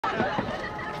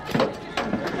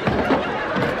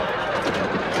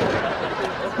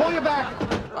Pull your back.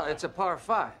 Well, it's a par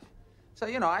 5. So,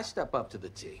 you know, I step up to the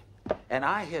tee, and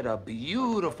I hit a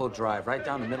beautiful drive right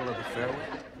down the middle of the fairway.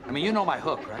 I mean, you know my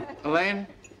hook, right? Elaine,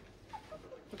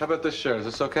 how about this shirt? Is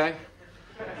this okay?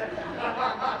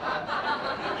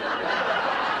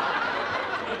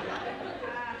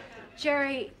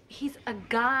 Jerry, he's a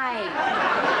guy.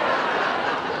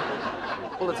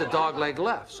 Well, it's a dog leg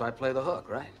left, so I play the hook,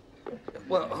 right?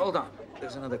 Well, hold on.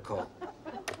 There's another call.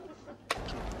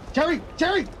 Jerry!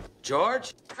 Jerry!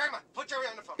 George? Kramer, put Jerry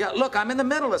on the phone. Yeah, look, I'm in the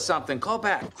middle of something. Call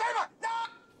back. Kramer, no!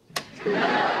 So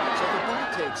the ball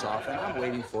takes off, and I'm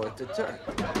waiting for it to turn.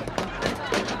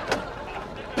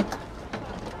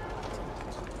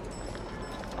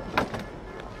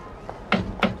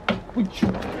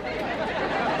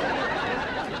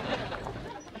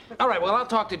 All right, well, I'll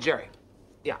talk to Jerry.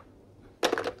 Yeah.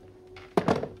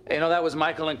 Hey, you know, that was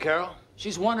Michael and Carol.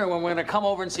 She's wondering when we're gonna come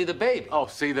over and see the baby. Oh,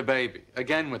 see the baby.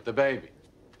 Again with the baby.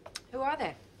 Who are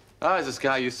they? Oh, there's this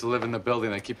guy who used to live in the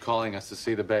building. They keep calling us to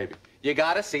see the baby. You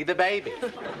gotta see the baby.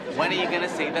 When are you gonna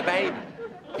see the baby?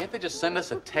 Can't they just send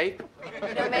us a tape?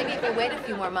 You know, maybe if you wait a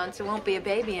few more months, it won't be a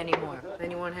baby anymore.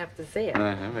 Then you won't have to see it.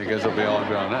 Because it'll be all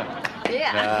grown up.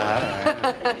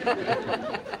 Yeah.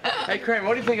 Hey, Kramer,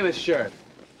 what do you think of this shirt?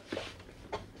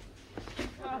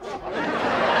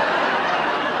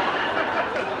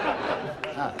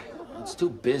 It's too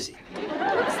busy.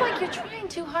 Looks like you're trying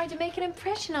too hard to make an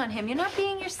impression on him. You're not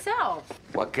being yourself.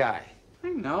 What guy? I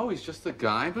know, he's just a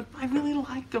guy, but I really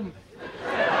liked him.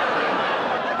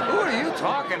 Who are you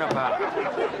talking about?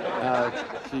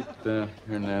 Keith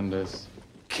Hernandez.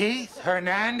 Keith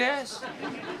Hernandez?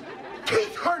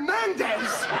 Keith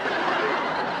Hernandez!